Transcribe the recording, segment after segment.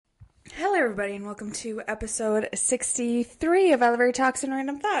everybody, and welcome to episode 63 of Elevator Talks and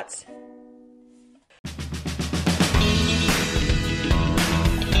Random Thoughts.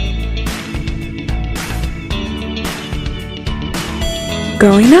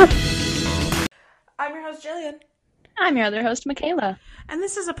 Going up. I'm your host, Jillian. I'm your other host, Michaela. And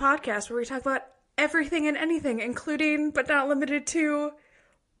this is a podcast where we talk about everything and anything, including, but not limited to,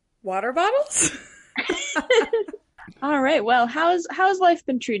 water bottles. All right. Well, how's life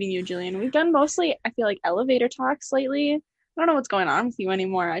been treating you, Jillian? We've done mostly, I feel like, elevator talks lately. I don't know what's going on with you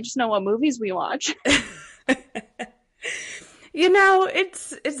anymore. I just know what movies we watch. You know,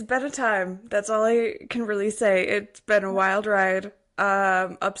 it's been a time. That's all I can really say. It's been a wild ride,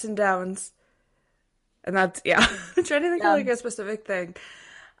 ups and downs, and that's I'm trying to think of like a specific thing.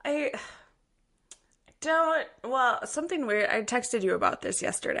 Something weird. I texted you about this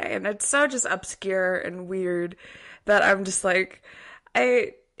yesterday, and it's so just obscure and weird that I'm just like,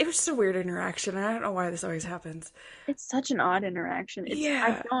 it was just a weird interaction, and I don't know why this always happens. It's such an odd interaction.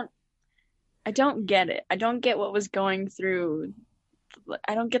 I don't get it. I don't get what was going through.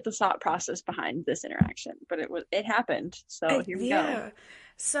 I don't get the thought process behind this interaction, but it happened. So here we go.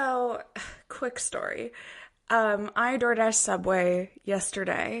 So, quick story. I DoorDash Subway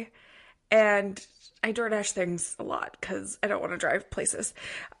yesterday, and I DoorDash things a lot because I don't want to drive places.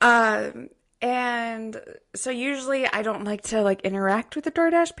 And so usually I don't like to like interact with the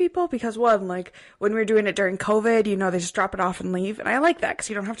DoorDash people because one, like when we were doing it during COVID, you know, they just drop it off and leave. And I like that because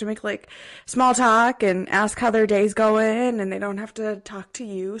you don't have to make like small talk and ask how their day's going, and they don't have to talk to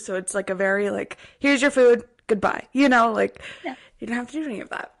you. So it's like a very like, here's your food, goodbye. You know, like you don't have to do any of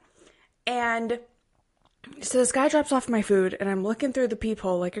that. And so this guy drops off my food, and I'm looking through the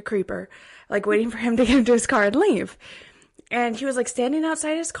peephole like a creeper, like waiting for him to get into his car and leave. And he was like standing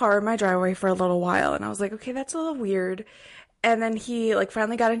outside his car in my driveway for a little while, and I was like, okay, that's a little weird. And then he like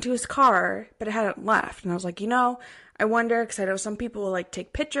finally got into his car, but it hadn't left. And I was like, you know, I wonder, because I know some people will like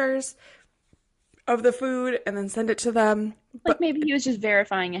take pictures of the food and then send it to them. Like maybe he was just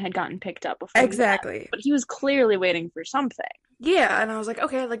verifying it had gotten picked up before. Exactly. But he was clearly waiting for something. Yeah, and I was like,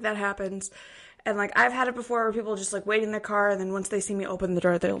 okay, like that happens. And, like, I've had it before where people just, like, wait in their car, and then once they see me open the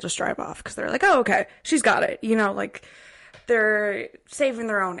door, they'll just drive off. Because they're like, oh, okay, she's got it. You know, like, they're saving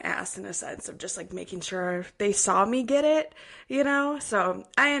their own ass in a sense of just, like, making sure they saw me get it, you know? So,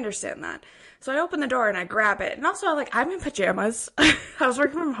 I understand that. So, I open the door, and I grab it. And also, like, I'm in pajamas. I was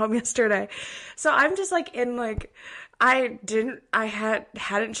working from home yesterday. So, I'm just, like, in, like, hadn't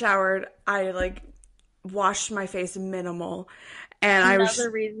showered. I, like, washed my face minimal. And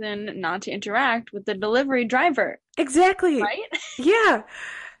Another reason not to interact with the delivery driver. Exactly. Right? Yeah.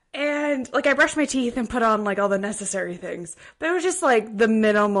 And, like, I brushed my teeth and put on, like, all the necessary things. But it was just, like, the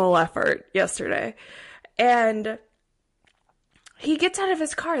minimal effort yesterday. And he gets out of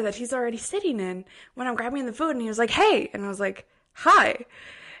his car that he's already sitting in when I'm grabbing the food, and he was like, hey. And I was like, hi.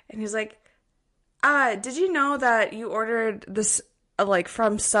 And he's like, did you know that you ordered this, like,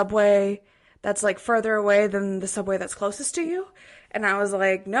 from Subway that's, like, further away than the Subway that's closest to you? And I was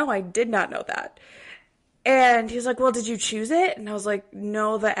like, no, I did not know that. And he's like, well, did you choose it? And I was like,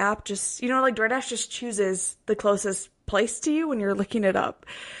 no, the app just, you know, like DoorDash just chooses the closest place to you when you're looking it up.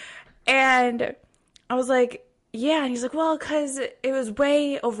 And I was like, yeah. And he's like, well, because it was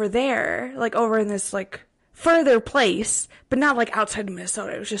way over there, like over in this, like, further place, but not like outside of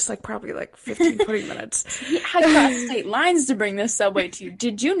Minnesota. It was just like probably like 15, 20 minutes. He had crossed state lines to bring this Subway to you.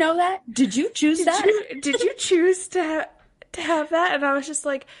 Did you know that? Did you choose that? Did you choose to have that? And I was just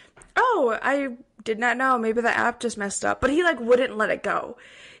like, oh, I did not know. Maybe the app just messed up. But he like wouldn't let it go.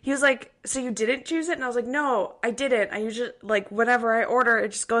 He was like, so you didn't choose it? And I was like, no, I didn't. I usually, like, whenever I order,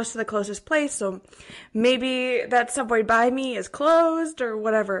 it just goes to the closest place. So maybe that Subway by me is closed or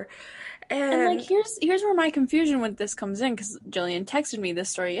whatever. And like, here's where my confusion with this comes in, because Jillian texted me this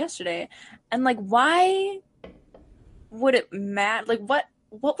story yesterday. And like, why would it matter? Like,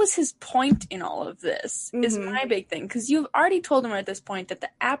 what was his point in all of this is my big thing. Because you've already told him at this point that the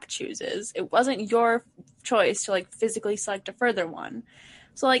app chooses. It wasn't your choice to like physically select a further one.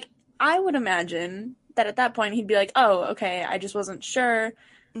 So like, I would imagine that at that point he'd be like, oh, okay, I just wasn't sure.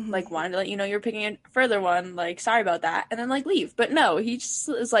 Like, wanted to let you know you're picking a further one. Like, sorry about that. And then like leave. But no, he just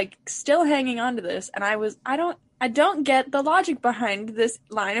is like still hanging on to this. And I don't get the logic behind this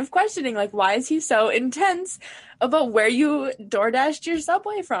line of questioning. Like, why is he so intense about where you DoorDashed your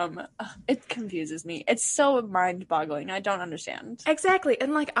Subway from? It confuses me. It's so mind-boggling. I don't understand. Exactly.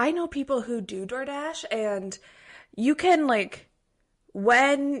 And, like, I know people who do DoorDash, and you can, like,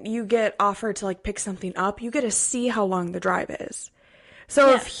 when you get offered to, like, pick something up, you get to see how long the drive is.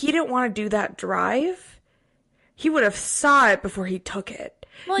 So if he didn't want to do that drive, he would have saw it before he took it.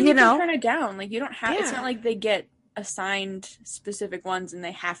 Well, and you you can know? turn it down. Like, you don't have, it's Yeah. not like they get assigned specific ones and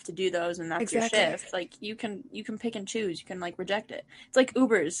they have to do those and that's Exactly. your shift. Like, you can pick and choose. You can, like, reject it. It's like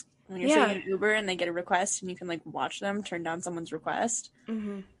Ubers. When you're Yeah. sitting in an Uber and they get a request and you can, like, watch them turn down someone's request.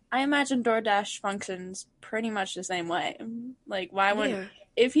 Mm-hmm. I imagine DoorDash functions pretty much the same way. Like, why wouldn't, Yeah.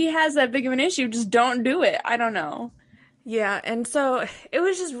 if he has that big of an issue, just don't do it. I don't know. Yeah, and so it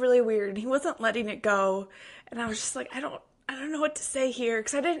was just really weird. He wasn't letting it go, and I was just like, I don't know what to say here,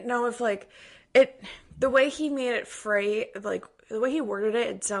 because I didn't know if like the way he made it like the way he worded it,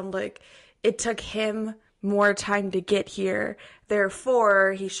 it sounded like it took him more time to get here,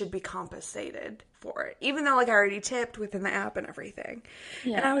 therefore he should be compensated for it, even though like I already tipped within the app and everything.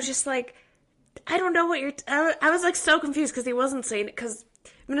 Yeah. And I was just like, I don't know what I was like so confused because he wasn't saying it, because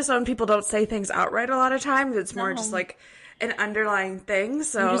Minnesotan people don't say things outright a lot of times. It's more just like an underlying thing.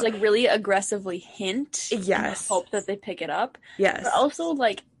 So you just like really aggressively hint. Yes. And hope that they pick it up. Yes. But also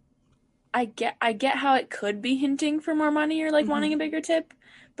like I get how it could be hinting for more money or like wanting a bigger tip,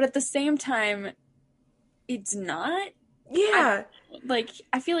 but at the same time, it's not. Yeah.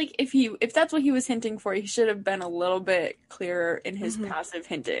 I feel like if that's what he was hinting for, he should have been a little bit clearer in his passive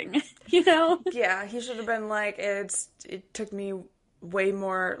hinting. You know? Yeah, he should have been like, it took me way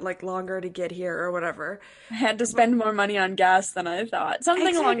more like longer to get here or whatever. I had to spend more money on gas than I thought.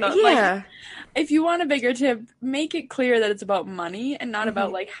 Something along those. Yeah. Like, if you want a bigger tip, make it clear that it's about money and not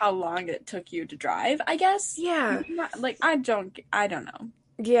about like how long it took you to drive, I guess. Yeah. Like I don't know.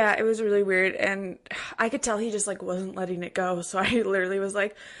 Yeah, it was really weird, and I could tell he just like wasn't letting it go. So I literally was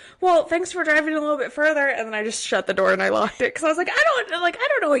like, "Well, thanks for driving a little bit further," and then I just shut the door and I locked it because I was like, I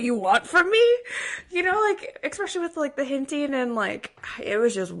don't know what you want from me," you know, like especially with like the hinting and like it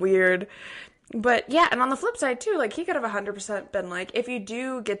was just weird. But yeah, and on the flip side too, like he could have 100% been like, if you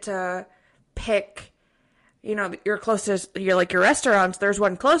do get to pick, you know, your closest, your restaurants, there's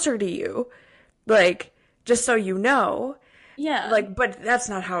one closer to you, like just so you know. Yeah. Like, but that's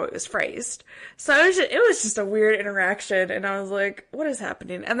not how it was phrased. So it was just a weird interaction, and I was like, what is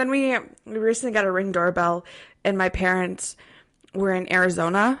happening? And then we recently got a Ring doorbell, and my parents were in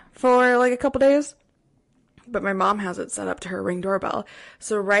Arizona for like a couple days, but my mom has it set up to her Ring doorbell.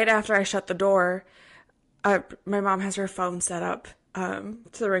 So right after I shut the door, my mom has her phone set up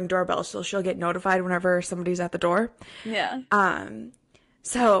to the Ring doorbell, so she'll get notified whenever somebody's at the door. Yeah.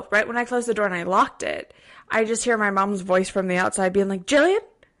 So right when I closed the door and I locked it, I just hear my mom's voice from the outside being like, Jillian?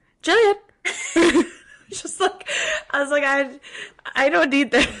 Just like, I was like, I don't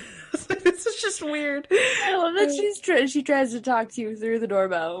need this. This is just weird. I love that she tries to talk to you through the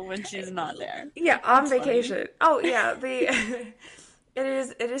doorbell when she's not there. Yeah, on vacation. Funny. Oh yeah, it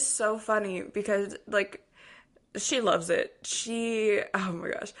is so funny because like she loves it. Oh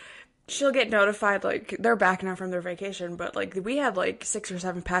my gosh. She'll get notified, like, they're back now from their vacation, but, like, we had, like, 6 or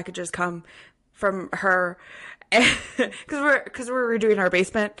 7 packages come from her, because we're redoing our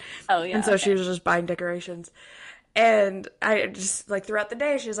basement. Oh, yeah. And so she was just buying decorations. And I just, like, throughout the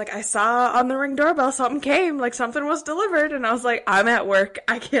day, she was like, I saw on the Ring doorbell something came, like, something was delivered, and I was like, I'm at work,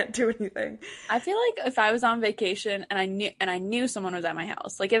 I can't do anything. I feel like if I was on vacation and I knew someone was at my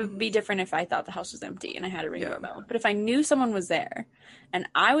house, like, it would be different if I thought the house was empty and I had a Ring doorbell. But if I knew someone was there and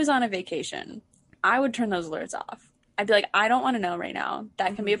I was on a vacation, I would turn those alerts off. I'd be like, I don't want to know right now.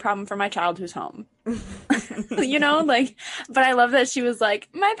 That can be a problem for my child who's home. You know, like, but I love that she was like,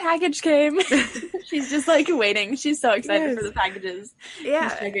 my package came. She's just like waiting. She's so excited for the packages. Yeah.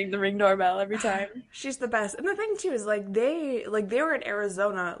 She's checking the Ring doorbell every time. She's the best. And the thing too is like they were in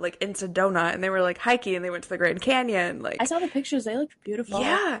Arizona, like in Sedona, and they were like hiking and they went to the Grand Canyon. Like I saw the pictures, they looked beautiful.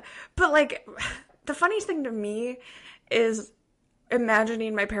 Yeah. But like the funniest thing to me is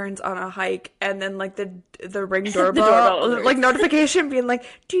imagining my parents on a hike and then like the Ring doorbell like notification being like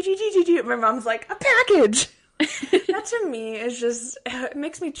do. My mom's like, a package. That to me is just, it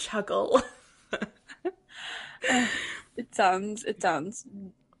makes me chuckle. It sounds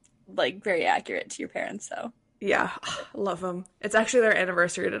like very accurate to your parents, though. Yeah, love them. It's actually their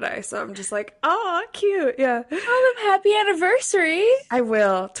anniversary today, so I'm just like, oh, cute. Yeah. Tell them happy anniversary. I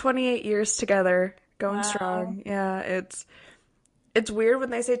will. 28 years together, going Wow. strong. Yeah, it's weird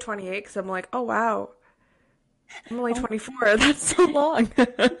when they say 28 because I'm like, oh wow, I'm only 24. That's so long.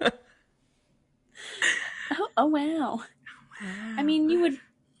 Oh wow. I mean, you would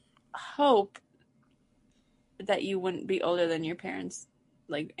hope that you wouldn't be older than your parents'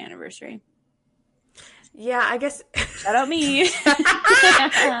 like anniversary. Yeah, I guess. Shout out me.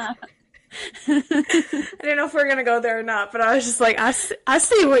 I didn't know if we were gonna go there or not, but I was just like, I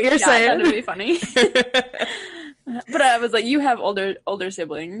see what you're saying. That would be funny. But I was like, you have older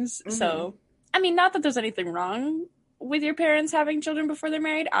siblings, so I mean, not that there's anything wrong with your parents having children before they're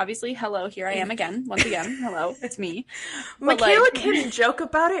married. Obviously, hello, here I am again. Once again, hello, it's me. But, Michaela like, can joke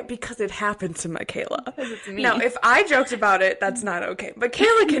about it because it happened to Michaela. because it's me. Now, if I joked about it, that's not okay.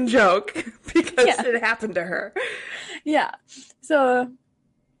 Michaela can joke because Yeah. it happened to her. Yeah. So,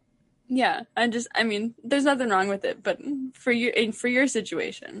 yeah, I mean, there's nothing wrong with it, but for your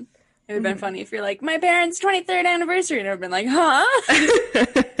situation, it would have been funny if you're like, my parents' 23rd anniversary, and I would have been like, huh?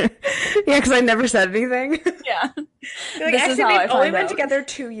 Yeah, because I never said anything. Yeah. You're like, This is actually, how I we've only find been out. together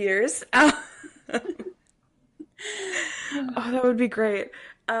 2 years. Oh, that would be great.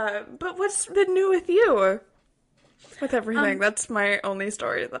 But what's been new with you? With everything. That's my only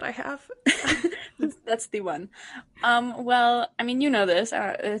story that I have. That's the one. Well, I mean, you know this.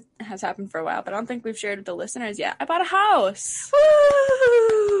 It has happened for a while, but I don't think we've shared with the listeners yet. I bought a house.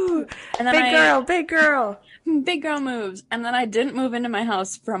 Woo! And then Big girl. big girl moves. And then I didn't move into my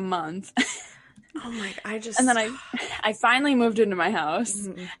house for a month. Oh my, And then I finally moved into my house.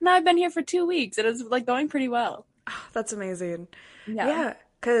 Now I've been here for 2 weeks. And it's like going pretty well. That's amazing. Yeah. Yeah,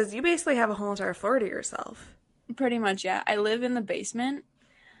 because you basically have a whole entire floor to yourself. Pretty much, yeah. I live in the basement,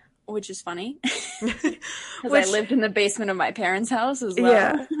 which is funny. Because Which- I lived in the basement of my parents' house as well.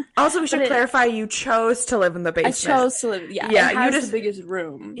 Yeah. Also, we should But clarify you chose to live in the I basement. chose to live, yeah. Yeah, It you has just- the biggest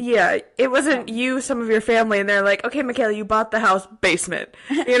room. Yeah, it wasn't you, some of your family, and they're like, okay, Michaela, you bought the house basement.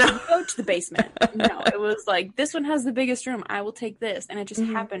 You know? Go to the basement. No, it was like, this one has the biggest room. I will take this. And it just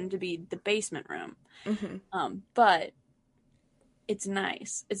happened to be the basement room. But it's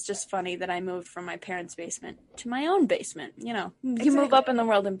nice. It's just funny that I moved from my parents' basement to my own basement. You know, you move up in the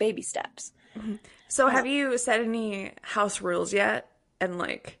world in baby steps. So have you set any house rules yet? And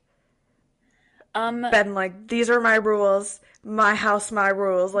like, been like, these are my rules, my house, my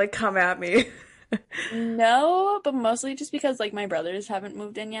rules, like, come at me. No, but mostly just because like my brothers haven't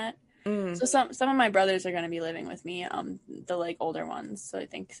moved in yet. So some of my brothers are going to be living with me, the like older ones. So I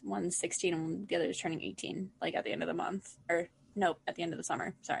think one's 16 and the other is turning 18, like at the end of the month, or no, at the end of the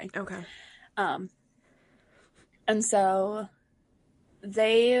summer. Sorry. Okay. And so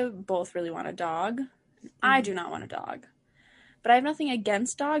they both really want a dog. I do not want a dog. But I have nothing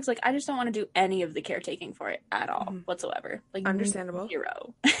against dogs. Like, I just don't want to do any of the caretaking for it at all, whatsoever. Like, Understandable.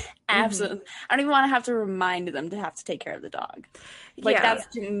 Zero. Absolutely. I don't even want to have to remind them to have to take care of the dog. Like, Yeah.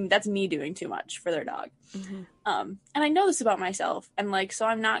 that's me doing too much for their dog. And I know this about myself. And, like, so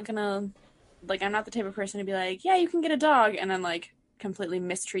I'm not gonna, like, I'm not the type of person to be like, yeah, you can get a dog. And then, like, completely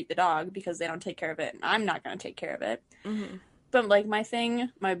mistreat the dog because they don't take care of it. And I'm not going to take care of it. But, like,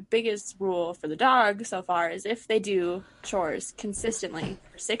 my biggest rule for the dog so far is if they do chores consistently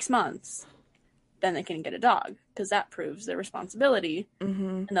for 6 months, then they can get a dog. Because that proves their responsibility.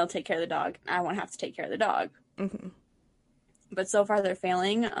 And they'll take care of the dog. And I won't have to take care of the dog. But so far they're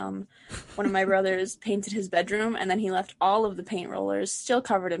failing. One of my brothers painted his bedroom, and then he left all of the paint rollers, still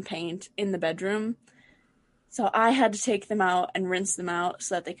covered in paint, in the bedroom. So I had to take them out and rinse them out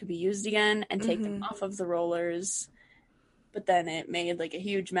so that they could be used again and take them off of the rollers. But then it made like a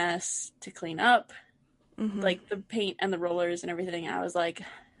huge mess to clean up, like the paint and the rollers and everything. I was like,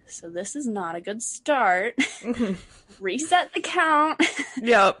 so this is not a good start. Reset the count.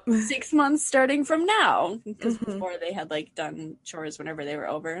 Yep. 6 months starting from now. Because before they had like done chores whenever they were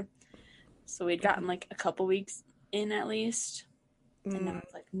over. So we'd gotten like a couple weeks in at least. And now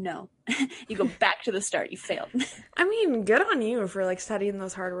it's like, no. You go back to the start. You failed. I mean, good on you for like studying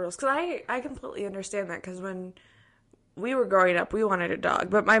those hard rules. Because I completely understand that. Because when we were growing up, we wanted a dog.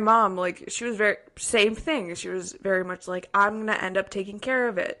 But my mom, like, she was same thing. She was very much like, I'm going to end up taking care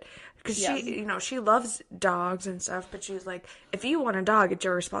of it. Because she, you know, she loves dogs and stuff. But she was like, if you want a dog, it's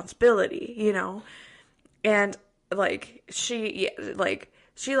your responsibility, you know? And, like, she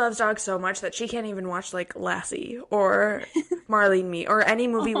loves dogs so much that she can't even watch, like, Lassie or Marley and Me or any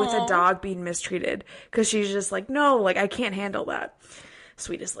movie with a dog being mistreated. Because she's just like, no, like, I can't handle that.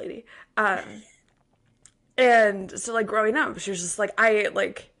 Sweetest lady. And so, like, growing up, she was just like, I'm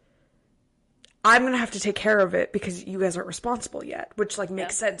going to have to take care of it because you guys aren't responsible yet. Which, like,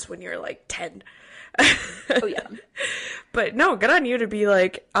 makes sense when you're, like, 10. Oh, yeah. But, no, good on you to be,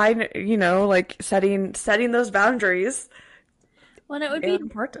 like, you know, like, setting those boundaries. Well, it would They're be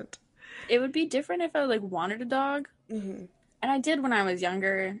important. It would be different if I like wanted a dog. And I did when I was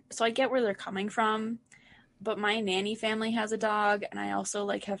younger, so I get where they're coming from. But my nanny family has a dog, and I also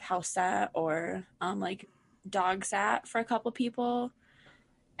like have house sat or like dog sat for a couple people.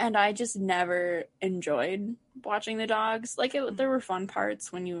 And I just never enjoyed watching the dogs. Like there were fun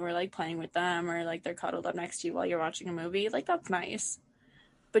parts when you were like playing with them or like they're cuddled up next to you while you're watching a movie. Like that's nice.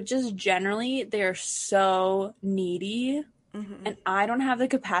 But just generally, they're so needy and I don't have the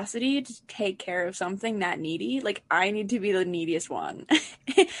capacity to take care of something that needy. Like, I need to be the neediest one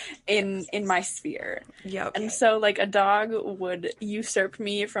in my sphere. Yep. And so, like, a dog would usurp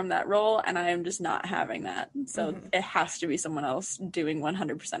me from that role, and I am just not having that. So it has to be someone else doing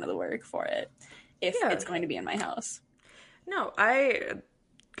 100% of the work for it if it's going to be in my house. No,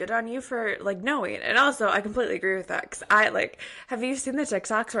 good on you for, like, knowing. And also, I completely agree with that, because have you seen the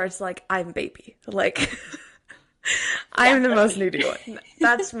TikToks where it's like, I'm baby? Like, I'm the most needy one.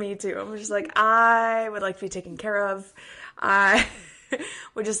 That's me, too. I'm just like, I would like to be taken care of. I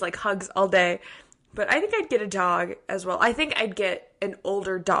would just like hugs all day. But I think I'd get a dog as well. I think I'd get an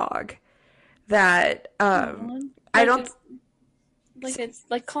older dog that, I don't... Like, it's,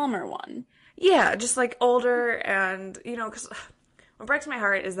 like, calmer one. Yeah, just, like, older and, because what breaks my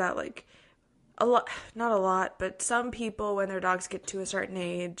heart is that, like, not a lot, but some people, when their dogs get to a certain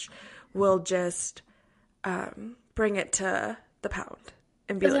age, will just bring it to the pound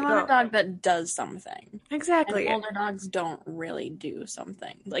and be like, they want a dog that does something. Exactly. And older dogs don't really do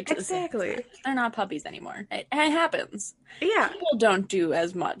something. Like, exactly. They're not puppies anymore. It happens. Yeah. People don't do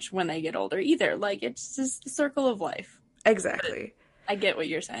as much when they get older either. Like, it's just the circle of life. Exactly. But I get what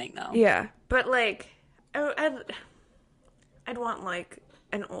you're saying, though. Yeah. But, like, I'd want, like,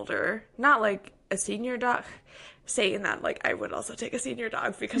 an older, not, like, a senior dog. Saying that, like, I would also take a senior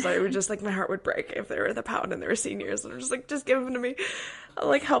dog because I would just, like, my heart would break if they were the pound and they were seniors. And I'm just like, just give them to me. I'll,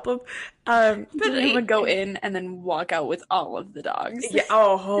 like, help them. But they would go in and then walk out with all of the dogs. Yeah.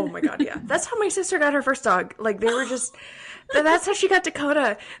 Oh my God, yeah. That's how my sister got her first dog. Like, they were just... That's how she got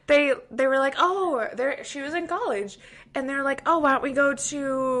Dakota. They were like, she was in college. And they're like, oh, why don't we go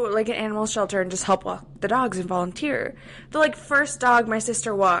to, like, an animal shelter and just help walk the dogs and volunteer. The, like, first dog my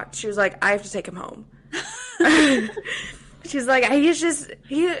sister walked, she was like, I have to take him home. She's like, he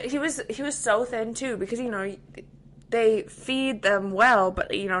was so thin too, because they feed them well,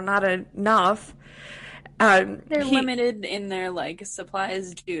 but not enough. They're limited in their, like,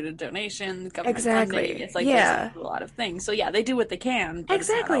 supplies due to donations, government funding. It's like there's a lot of things. So yeah, they do what they can. But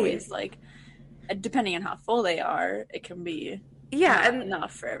exactly. It's not always, like, depending on how full they are, it can be and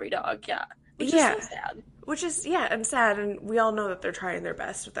enough for every dog. Yeah, which is so sad. Which is and sad, and we all know that they're trying their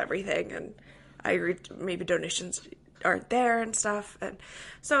best with everything, and I agree, maybe donations aren't there and stuff. And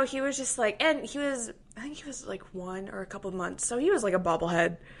so he was just like, and I think he was like 1 or a couple months. So he was like a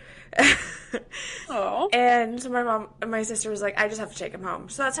bobblehead. Oh. And so my sister was like, I just have to take him home.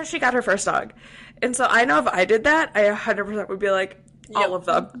 So that's how she got her first dog. And so I know if I did that, I 100% would be like, all of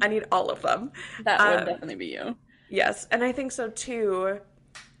them. I need all of them. That would definitely be you. Yes. And I think so too.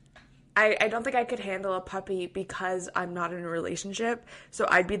 I don't think I could handle a puppy because I'm not in a relationship. So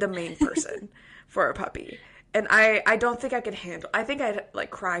I'd be the main person for a puppy. And I don't think I could handle... I think I'd,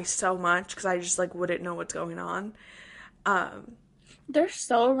 like, cry so much because I just, like, wouldn't know what's going on. They're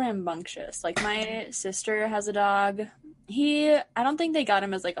so rambunctious. Like, my sister has a dog. I don't think they got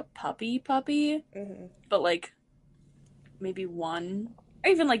him as, like, a puppy, but, like, maybe 1. Or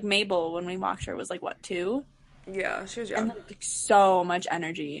even, like, Mabel, when we walked her, was, like, what, 2? Yeah, she was young. And, like, so much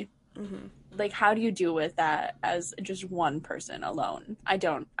energy. Mm-hmm. Like, how do you deal with that as just one person alone? I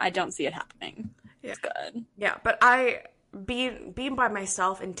don't see it happening. Yeah. It's good. Yeah, but being by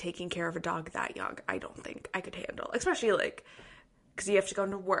myself and taking care of a dog that young, I don't think I could handle. Especially, like, because you have to go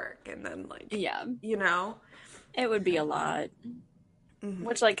into work and then, like, yeah, it would be a lot. Mm-hmm.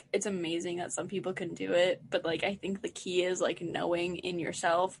 Which, like, it's amazing that some people can do it, but, like, I think the key is, like, knowing in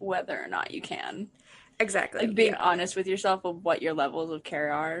yourself whether or not you can. Exactly. Like, being honest with yourself of what your levels of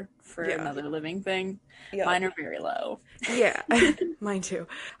care are for another living thing. Yeah. Mine are very low. Yeah. Mine too.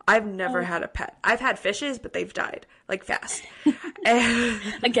 I've never had a pet. I've had fishes, but they've died, like, fast. And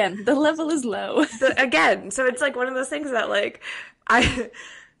again, the level is low. So it's, like, one of those things that, like, I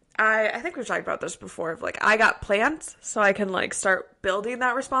think we've talked about this before, of, like, I got plants, so I can, like, start building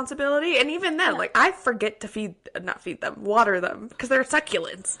that responsibility. And even then, like, I forget to water them, because they're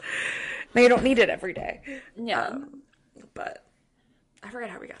succulents. They don't need it every day. Yeah. But I forget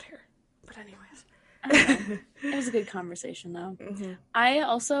how we got here. But anyways. It was a good conversation, though. Mm-hmm.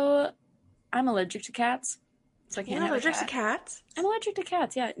 I'm allergic to cats. So I can't have allergic to cats? I'm allergic to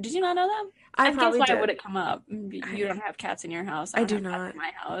cats, yeah. Did you not know that? I probably guess why did. would it come up? You don't have cats in your house. I do have not. Cats in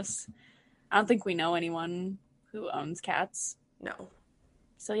my house. I don't think we know anyone who owns cats. No.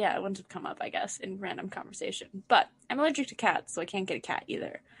 So yeah, it wouldn't have come up, I guess, in random conversation. But I'm allergic to cats, so I can't get a cat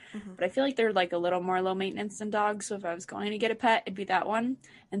either. Mm-hmm. But I feel like they're, like, a little more low maintenance than dogs, so if I was going to get a pet, it'd be that one.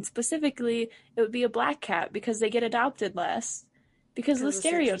 And specifically, it would be a black cat, because they get adopted less. Because of the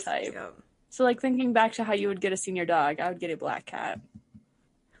stereotype. So, like, thinking back to how you would get a senior dog, I would get a black cat.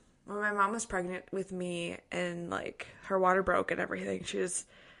 when my mom was pregnant with me and like her water broke and everything, she was,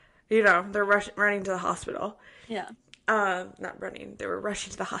 you know, they're running to the hospital. Yeah. Not running. They were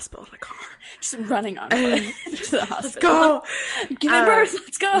rushing to the hospital in a car. Just running on foot to the hospital. Let's go. Giving birth.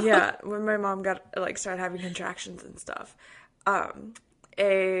 Let's go. Yeah, when my mom got like started having contractions and stuff,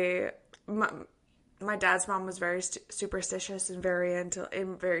 my dad's mom was very superstitious and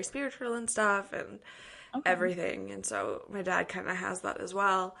very spiritual and stuff and everything, and so my dad kind of has that as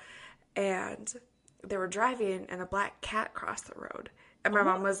well. And they were driving, and a black cat crossed the road, and my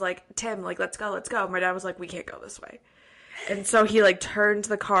mom was like, "Tim, like let's go." My dad was like, "We can't go this way," and so he like turned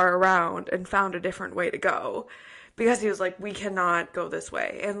the car around and found a different way to go because he was like, "We cannot go this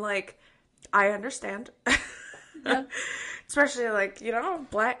way," and like I understand. Yeah. Especially, like, you know,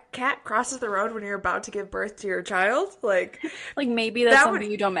 black cat crosses the road when you're about to give birth to your child. Like maybe that's something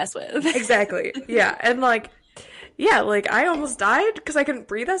you don't mess with. Exactly. Yeah. And, like, yeah, like, I almost died because I couldn't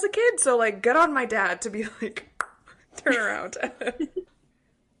breathe as a kid. So, like, good on my dad to be like, turn around.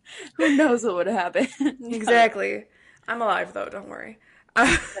 Who knows what would happen? Exactly. I'm alive, though. Don't worry.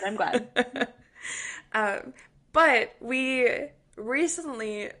 But I'm glad. But we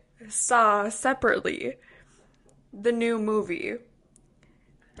recently saw separately the new movie,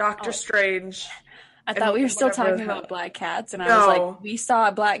 Doctor Strange. I thought we were still talking about black cats, and I was like, we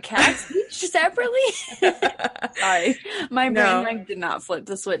saw black cats separately? Sorry. My brain like, did not flip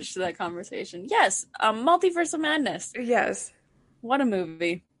the switch to that conversation. Yes, Multiverse of Madness. Yes. What a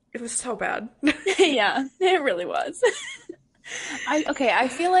movie. It was so bad. Yeah, it really was. I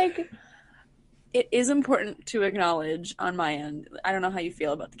feel like it is important to acknowledge on my end. I don't know how you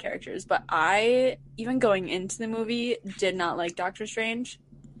feel about the characters, but I, even going into the movie, did not like Doctor Strange.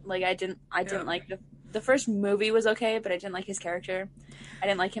 Like, I didn't like the first movie was okay, but I didn't like his character. I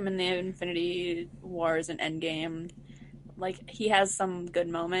didn't like him in the Infinity Wars and Endgame. Like, he has some good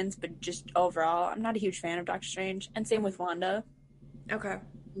moments, but just overall, I'm not a huge fan of Doctor Strange. And same with Wanda. Okay.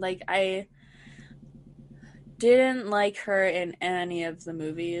 Like, I didn't like her in any of the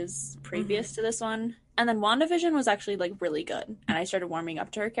movies previous to this one. And then WandaVision was actually, like, really good. And I started warming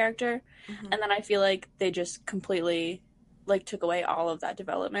up to her character. And then I feel like they just completely, like, took away all of that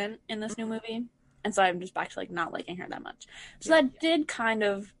development in this new movie. And so I'm just back to, like, not liking her that much. So that did kind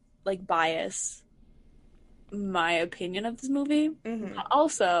of, like, bias my opinion of this movie.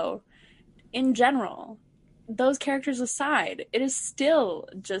 Also, in general, those characters aside, it is still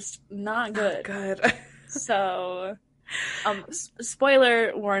just not good. Not good. So,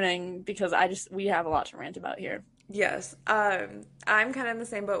 spoiler warning, because we have a lot to rant about here. Yes. I'm kind of in the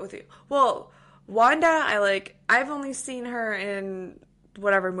same boat with you. Well, Wanda, I've only seen her in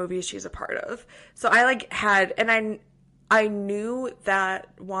whatever movies she's a part of. So I, like, I knew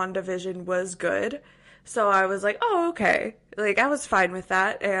that WandaVision was good. So I was like, oh, okay. Like, I was fine with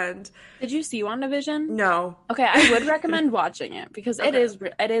that. And did you see WandaVision? No. Okay, I would recommend watching it because it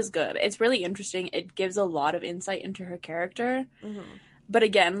is good. It's really interesting. It gives a lot of insight into her character. But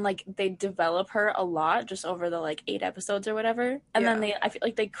again, like, they develop her a lot just over the, like, 8 episodes or whatever. And then I feel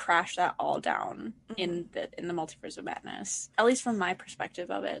like they crash that all down in the Multiverse of Madness. At least from my perspective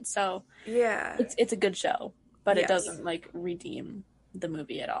of it. So yeah, it's a good show, but it doesn't, like, redeem the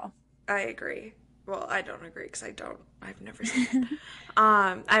movie at all. I agree. Well, I don't agree because I've never seen it.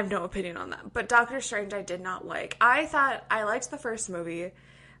 I have no opinion on that. But Doctor Strange I did not like. I liked the first movie.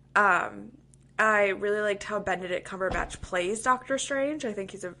 I really liked how Benedict Cumberbatch plays Doctor Strange. I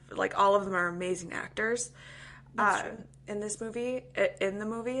think all of them are amazing actors. In this movie, in the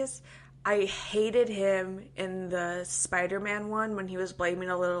movies. I hated him in the Spider-Man one when he was blaming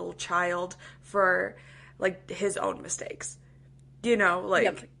a little child for, like, his own mistakes. You know,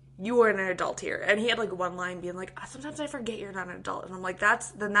 like, you were an adult here. And he had, like, one line being like, sometimes I forget you're not an adult. And I'm like,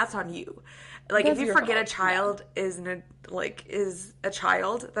 that's on you. Like, if you forget a child is a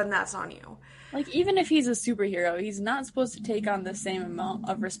child, then that's on you. Like, even if he's a superhero, he's not supposed to take on the same amount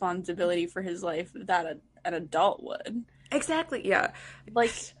of responsibility for his life that an adult would. Exactly, yeah.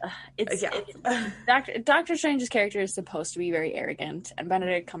 Like, Doctor Strange's character is supposed to be very arrogant, and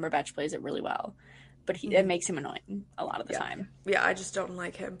Benedict Cumberbatch plays it really well. But it makes him annoying a lot of the time. Yeah, I just don't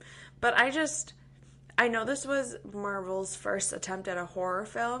like him. But I know this was Marvel's first attempt at a horror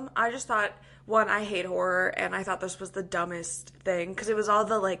film. I just thought, one, I hate horror, and I thought this was the dumbest thing, because it was all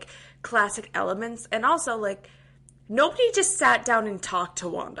the, like, classic elements, and also, like, nobody just sat down and talked to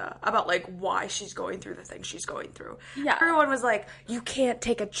Wanda about, like, why she's going through the things she's going through. Yeah. Everyone was like, you can't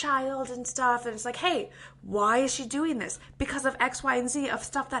take a child and stuff. And it's like, hey, why is she doing this? Because of X, Y, and Z of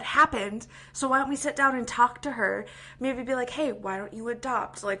stuff that happened. So why don't we sit down and talk to her? Maybe be like, hey, why don't you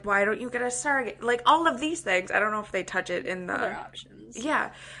adopt? Like, why don't you get a surrogate? Like, all of these things. I don't know if they touch it in the... Other options.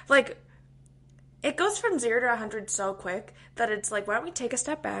 Yeah. Like, it goes from 0 to 100 so quick that it's like, why don't we take a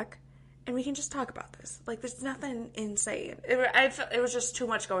step back and we can just talk about this? Like, there's nothing insane. It was just too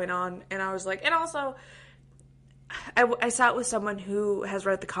much going on. And I was like, and also, I sat with someone who has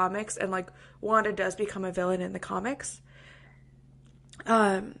read the comics, and like, Wanda does become a villain in the comics.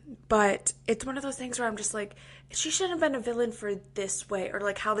 But it's one of those things where I'm just like, she shouldn't have been a villain for this way, or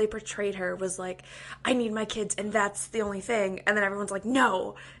like how they portrayed her was like, I need my kids and that's the only thing. And then everyone's like,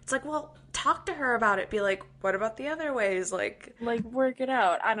 no. It's like, well, talk to her about it. Be like, what about the other ways? Like work it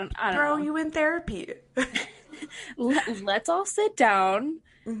out. I don't throw know. you in therapy. Let's all sit down,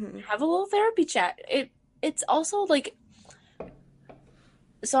 have a little therapy chat. It's also like,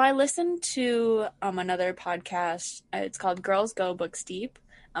 so I listened to another podcast. It's called Girls Go Books Deep,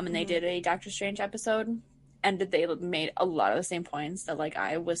 and they did a Doctor Strange episode, and they made a lot of the same points that like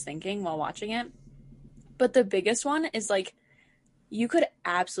I was thinking while watching it. But the biggest one is like, you could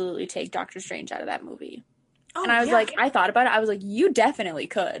absolutely take Doctor Strange out of that movie. Oh, and I was yeah. like, I thought about it. I was like, you definitely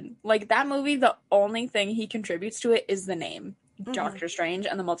could. Like, that movie, the only thing he contributes to it is the name. Doctor Strange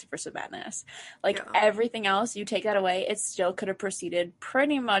and the Multiverse of Madness. Like, everything else, you take that away, it still could have proceeded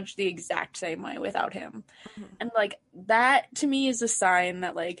pretty much the exact same way without him. And, like, that, to me, is a sign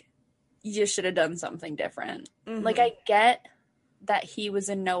that, like, you should have done something different. Like, I get that he was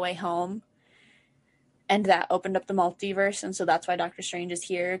in No Way Home, and that opened up the multiverse, and so that's why Doctor Strange is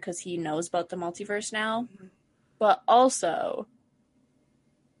here, because he knows about the multiverse now. But also,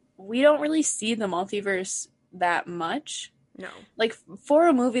 we don't really see the multiverse that much. No. Like, for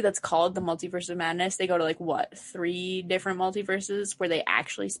a movie that's called The Multiverse of Madness, they go to, like, what, 3 different multiverses where they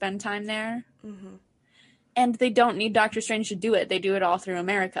actually spend time there? And they don't need Doctor Strange to do it. They do it all through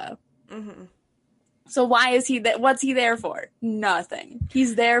America. So why is he what's he there for? Nothing.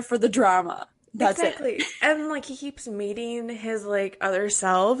 He's there for the drama. That's exactly. it. And, like, he keeps meeting his, like, other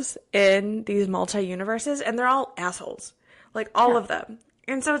selves in these multi-universes, and they're all assholes. Like, all of them.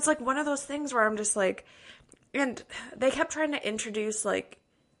 And so it's, like, one of those things where I'm just, like... And they kept trying to introduce, like,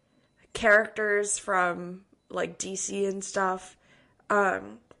 characters from, like, DC and stuff.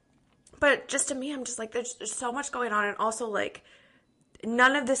 But just to me, I'm just, like, there's so much going on. And also, like,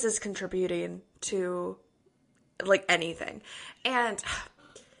 none of this is contributing to, like, anything. And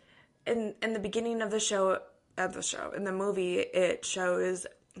in the beginning of the show, in the movie, it shows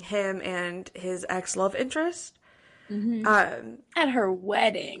him and his ex-love interest. At her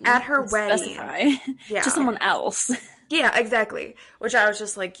wedding. Specify. Yeah. To someone else. Yeah, exactly. Which I was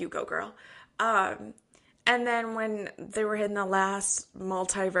just like, you go, girl. And then when they were in the last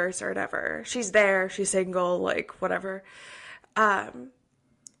multiverse or whatever, she's there, she's single, like, whatever.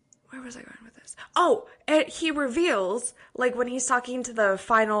 Where was I going with this? Oh, and he reveals, like, when he's talking to the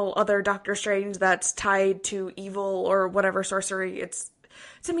final other Doctor Strange that's tied to evil or whatever sorcery,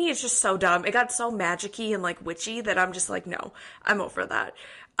 to me, it's just so dumb. It got so magic-y and, like, witchy that I'm just like, no, I'm over that.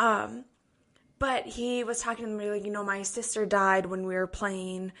 But he was talking to me, like, you know, my sister died when we were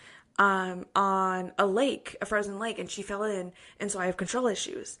playing on a lake, a frozen lake, and she fell in, and so I have control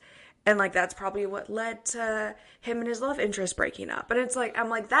issues. And, like, that's probably what led to him and his love interest breaking up. But it's like, I'm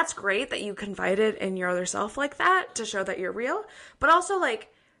like, that's great that you confided in your other self like that to show that you're real. But also,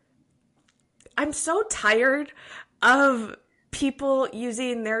 like, I'm so tired of people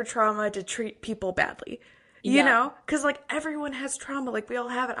using their trauma to treat people badly, you know? Because, like, everyone has trauma. Like, we all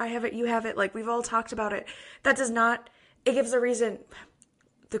have it. I have it. You have it. Like, we've all talked about it. That does not, it gives a reason.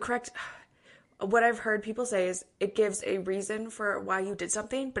 What I've heard people say is it gives a reason for why you did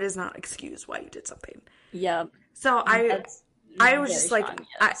something, but does not excuse why you did something. Yeah. So I was just like,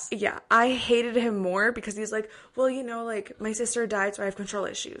 yes. I hated him more because he's like, well, you know, like, my sister died, so I have control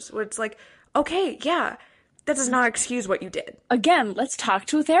issues. Where it's like, okay, yeah. That does not excuse what you did. Again, let's talk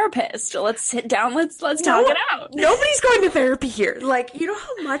to a therapist. Let's sit down. Let's talk it out. Nobody's going to therapy here. Like, you know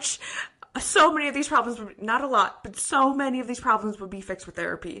how much so many of these problems would, not a lot, but so many of these problems would be fixed with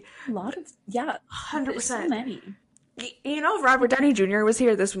therapy. A lot of, yeah. 100%. So many. You know, if Robert Downey Jr. was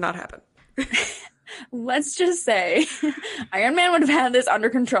here, this would not happen. Let's just say Iron Man would have had this under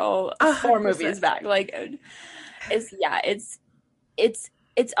control 4 movies back. Like, it's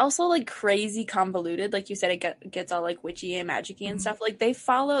also, like, crazy convoluted. Like you said, it gets all, like, witchy and magic-y and stuff. Like,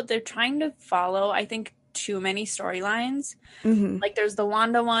 they're trying to follow, I think, too many storylines. Like, there's the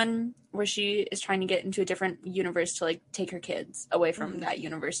Wanda one where she is trying to get into a different universe to, like, take her kids away from that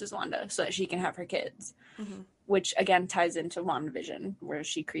universe's Wanda so that she can have her kids. Which, again, ties into WandaVision, where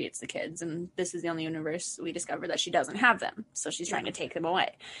she creates the kids. And this is the only universe we discover that she doesn't have them. So she's trying to take them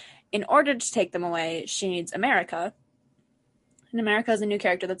away. In order to take them away, she needs America. in America is a new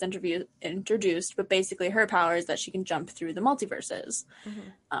character that's introduced, but basically her power is that she can jump through the multiverses.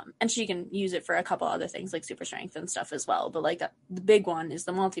 And she can use it for a couple other things like super strength and stuff as well. But like the big one is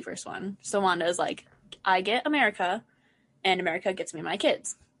the multiverse one. So Wanda is like, I get America, and America gets me my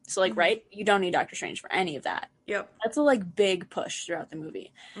kids. So like, right, you don't need Doctor Strange for any of that. Yep. That's a like big push throughout the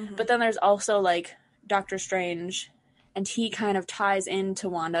movie. But then there's also like Doctor Strange, and he kind of ties into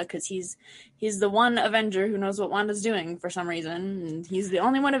Wanda because he's the one Avenger who knows what Wanda's doing for some reason, and he's the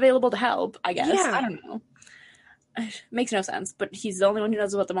only one available to help, I guess. Yeah. I don't know. It makes no sense, but he's the only one who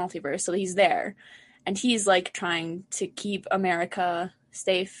knows about the multiverse, so he's there. And he's like trying to keep America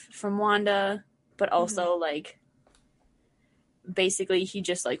safe from Wanda, but also like basically he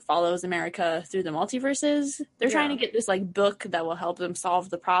just like follows America through the multiverses. They're trying to get this like book that will help them solve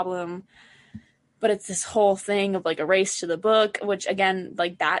the problem. But it's this whole thing of like a race to the book, which again,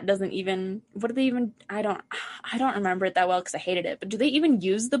 like that doesn't even, what do they even, I don't remember it that well because I hated it. But do they even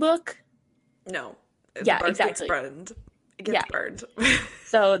use the book? No. Yeah, the book exactly. Gets burned. It gets burned.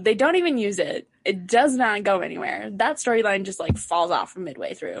 So they don't even use it. It does not go anywhere. That storyline just like falls off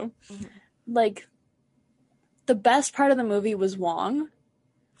midway through. Like the best part of the movie was Wong.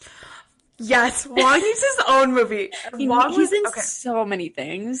 Yes, Wong needs his own movie. He's in so many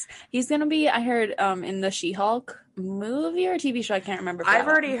things. He's gonna be, I heard, in the She-Hulk movie or TV show. I can't remember. I've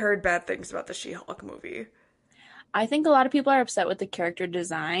already heard bad things about the She-Hulk movie. I think a lot of people are upset with the character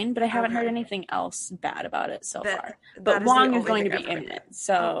design, but I haven't heard anything else bad about it so far. But Wong is going to be in it,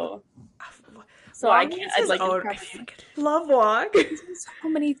 so I can't. I'd like love Wong. So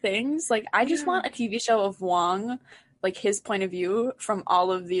many things. Like I just want a TV show of Wong, like his point of view from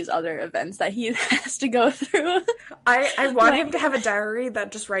all of these other events that he has to go through. I want him to have a diary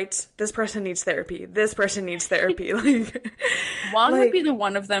that just writes, this person needs therapy. This person needs therapy. Like Wong would be the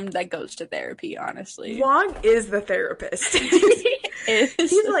one of them that goes to therapy, honestly. Wong is the therapist.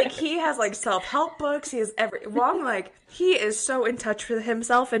 He's like, he has like self-help books. He has Wong, like, he is so in touch with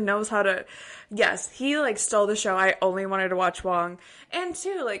himself and knows how to, yes, he like stole the show. I only wanted to watch Wong. And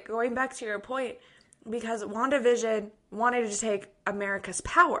too, like going back to your point, because WandaVision wanted to take America's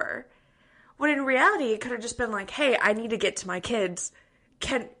power, when in reality it could have just been like, hey, I need to get to my kids.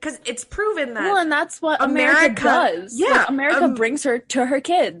 Because it's proven that... Well, and that's what America does. Yeah. Like, America brings her to her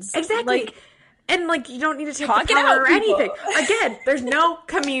kids. Exactly. Like, and, like, you don't need to take the power or anything. Again, there's no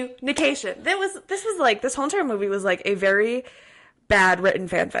communication. This whole entire movie was, like, a very bad written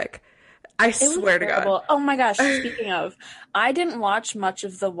fanfic. I swear to God. Oh my gosh, speaking of, I didn't watch much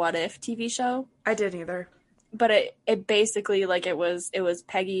of the What If TV show. I didn't either. But it basically, like, it was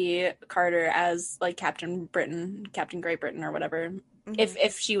Peggy Carter as, like, Captain Great Britain or whatever.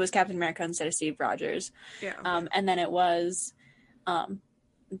 If she was Captain America instead of Steve Rogers. Yeah. And then it was,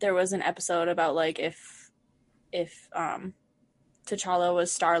 there was an episode about, like, if T'Challa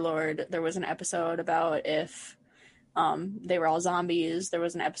was Star-Lord. There was an episode about if they were all zombies. There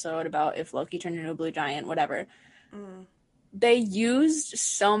was an episode about if Loki turned into a blue giant, whatever. They used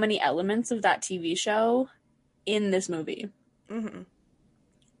so many elements of that TV show in this movie.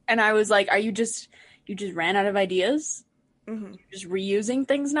 And I was like, you just ran out of ideas? You're just reusing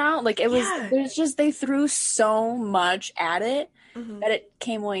things now? Like, it was, there's just, they threw so much at it that it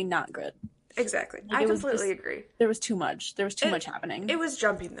came away not good. Exactly. Like, I completely agree. There was too much. There was too much happening. It was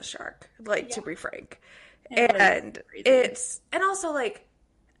jumping the shark, like, to be frank. And and also, like,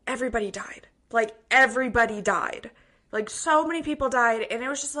 everybody died. Like, everybody died. Like, so many people died, and it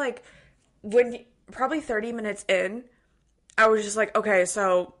was just, like, probably 30 minutes in, I was just like, okay,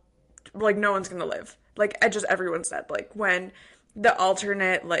 so, like, no one's gonna live. Like, everyone's dead. Like, when the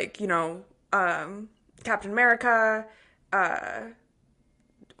alternate, like, you know, Captain America,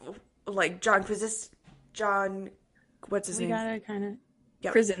 like, what's his name? We gotta kind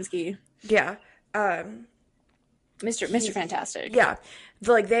of... Krasinski. Yeah. Mr. Fantastic. Yeah.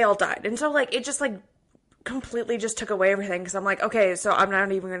 Like, they all died. And so, like, it just, like, completely just took away everything. Because I'm like, okay, so I'm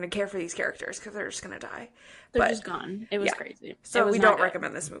not even going to care for these characters because they're just going to die. They're just gone. It was crazy. So we don't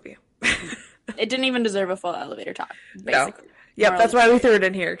recommend this movie. It didn't even deserve a full elevator talk, basically. No. Yep, that's why we threw it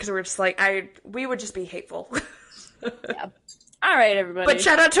in here. Because we're just like, we would just be hateful. Yeah. All right, everybody. But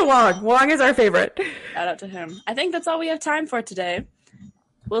shout out to Wong. Wong is our favorite. Shout out to him. I think that's all we have time for today.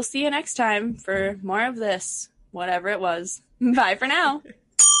 We'll see you next time for more of this, whatever it was. Bye for now.